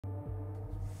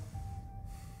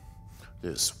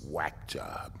This whack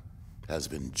job has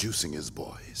been juicing his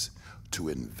boys to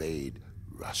invade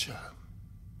Russia.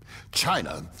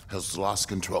 China has lost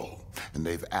control, and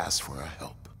they've asked for our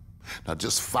help. Now,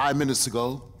 just 5 minutes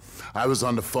ago, I was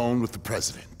on the phone with the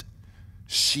president.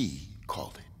 She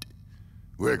called it.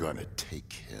 We're gonna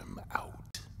take him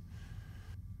out.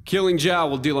 Killing Zhao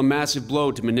will deal a massive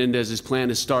blow to Menendez's plan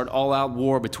to start all-out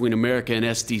war between America and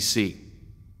SDC.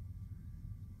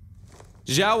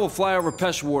 Zhao will fly over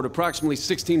Peshawar at approximately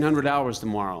 1600 hours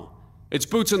tomorrow. It's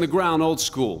boots on the ground, old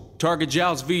school. Target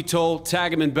Zhao's VTOL,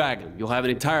 tag him and bag him. You'll have an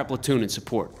entire platoon in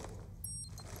support.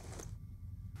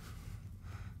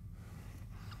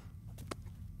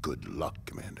 Good luck,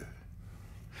 Commander.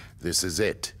 This is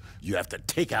it. You have to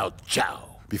take out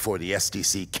Zhao before the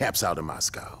SDC camps out in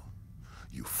Moscow.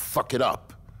 You fuck it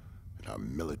up, and our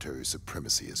military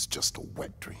supremacy is just a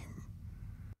wet dream.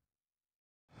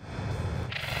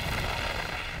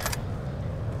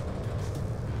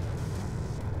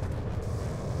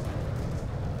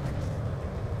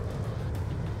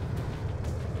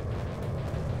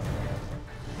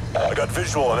 I got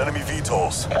visual on enemy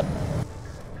VTOLs.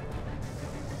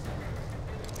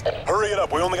 Hurry it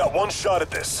up, we only got one shot at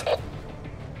this.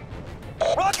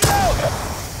 Rock it out!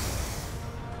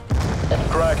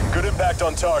 Kraken, good impact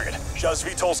on target. Zhao's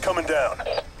VTOL's coming down.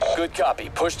 Good copy.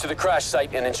 Push to the crash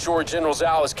site and ensure General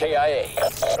Zhao is KIA.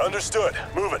 Understood.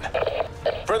 Moving.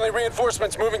 Friendly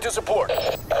reinforcements moving to support.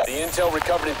 The intel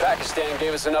recovered in Pakistan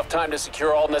gave us enough time to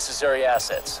secure all necessary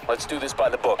assets. Let's do this by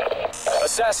the book.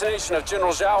 Assassination of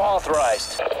General Zhao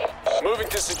authorized. Moving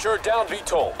to secure down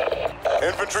VTOL.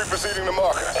 Infantry proceeding to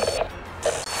marker.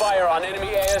 Fire on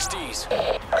enemy ASDs.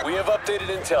 We have updated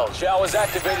intel. Zhao has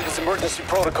activated his emergency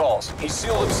protocols. He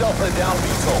sealed himself in a down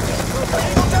VTOL.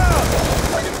 Eagle down!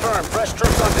 Confirmed. Fresh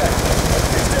troops on deck.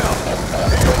 He's down!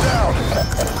 Eagle down!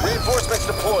 Reinforcements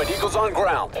deployed. Eagles on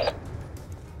ground.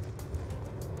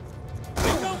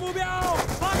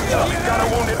 We've got a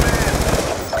wounded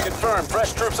man! Confirmed.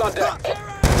 Fresh troops on deck.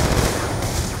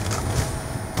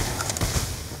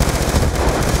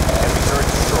 Enemy turret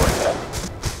destroyed.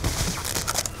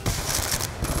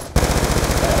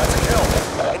 That's a kill.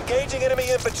 Engaging enemy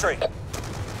infantry.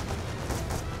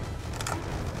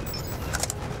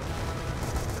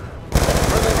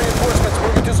 Friendly reinforcements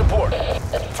moving to support.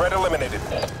 Threat eliminated.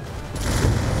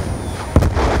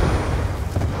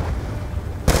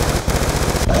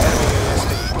 Enemy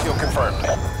ASD. Kill confirmed.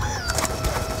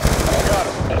 Got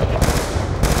him.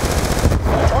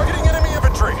 Targeting enemy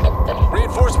infantry.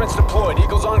 Reinforcements deployed.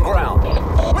 Eagles on ground.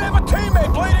 We have a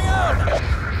teammate bleeding out!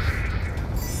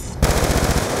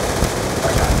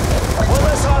 One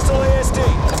less hostile ASD.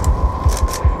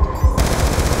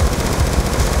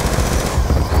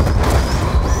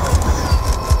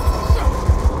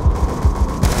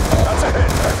 That's a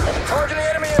hit. Targeting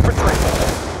enemy infantry.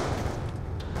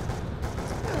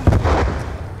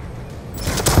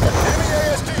 Enemy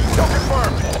ASD. Kill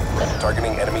confirmed.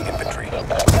 Targeting enemy infantry. Got a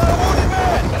wounded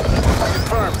man!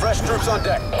 Confirmed. Fresh troops on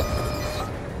deck. Got it.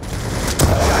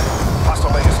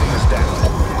 Hostile ASD is down.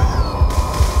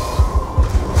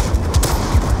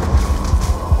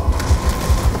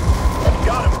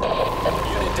 Got him.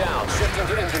 Unit down. Shifting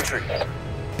to infantry.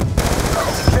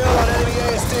 That's a kill on enemy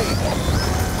ASD.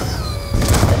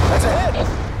 That's a hit.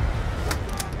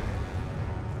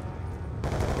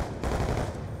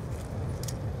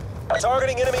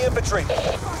 Targeting enemy infantry.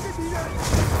 Enemy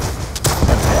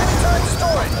turret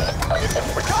destroyed.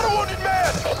 We got a wounded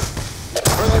man.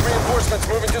 Friendly reinforcements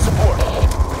moving to support.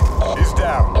 He's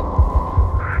down.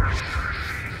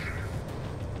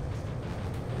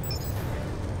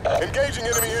 Engaging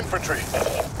enemy infantry.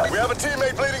 We have a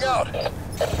teammate bleeding out.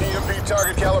 EMP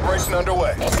target calibration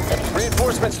underway.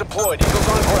 Reinforcements deployed. Eagles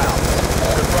on ground.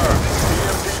 Confirmed.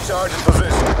 EMP charge in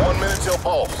position. 1 minute till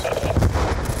pulse.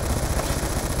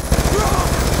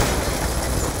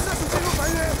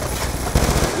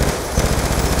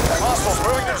 Hostiles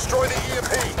moving to destroy the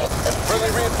EMP. Friendly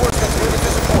reinforcements moving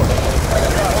to support.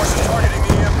 Forces targeting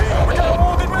the EMP. We got a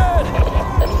wounded man!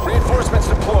 Reinforcements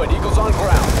deployed. Eagles on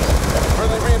ground.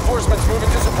 Friendly reinforcements moving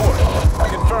to support.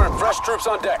 Confirmed. Fresh troops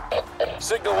on deck.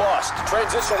 Signal lost.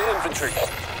 Transition to infantry.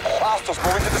 Hostiles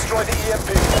moving to destroy the EMP.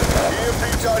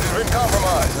 EMP charge has been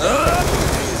compromised.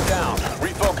 EMP is down.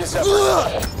 Refocus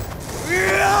efforts.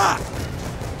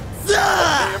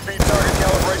 EMP target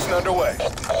calibration underway.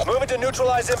 Moving to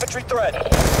neutralize infantry threat.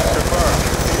 Confirmed.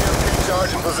 EMP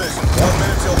charge in position. 1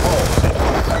 minute till pulse.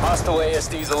 Hostile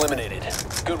ASDs eliminated.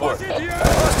 Good work.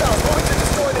 Hostiles moving to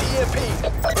destroy the EMP.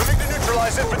 Moving to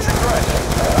neutralize infantry threat.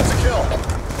 That's a kill.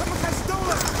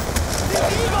 The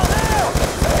Eagle now!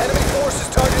 Enemy forces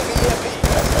targeting the EMP.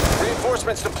 Reinforcements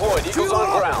reinforcements deployed. Eagles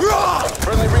on ground.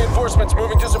 Friendly reinforcements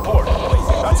moving to support.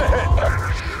 That's a hit.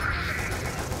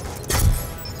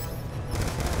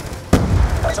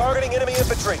 Targeting enemy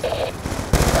infantry.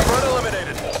 Front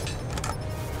eliminated.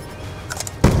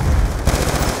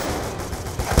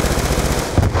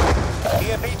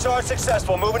 EMP charge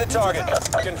successful. Moving to target.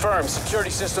 Confirmed.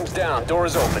 Security systems down. Door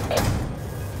is open.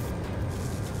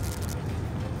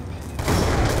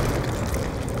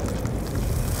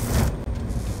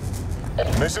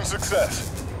 Mission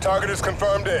success. Target is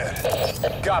confirmed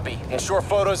dead. Copy. Ensure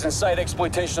photos and site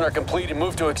exploitation are complete and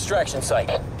move to extraction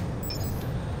site.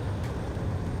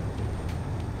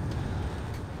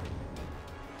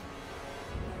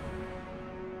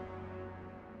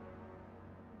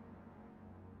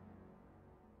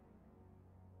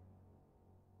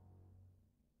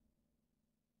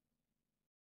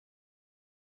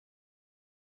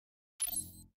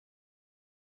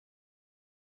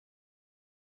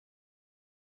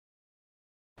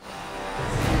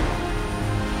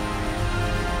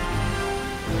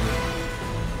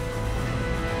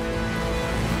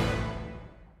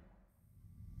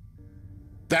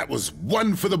 That was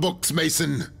one for the books,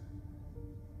 Mason.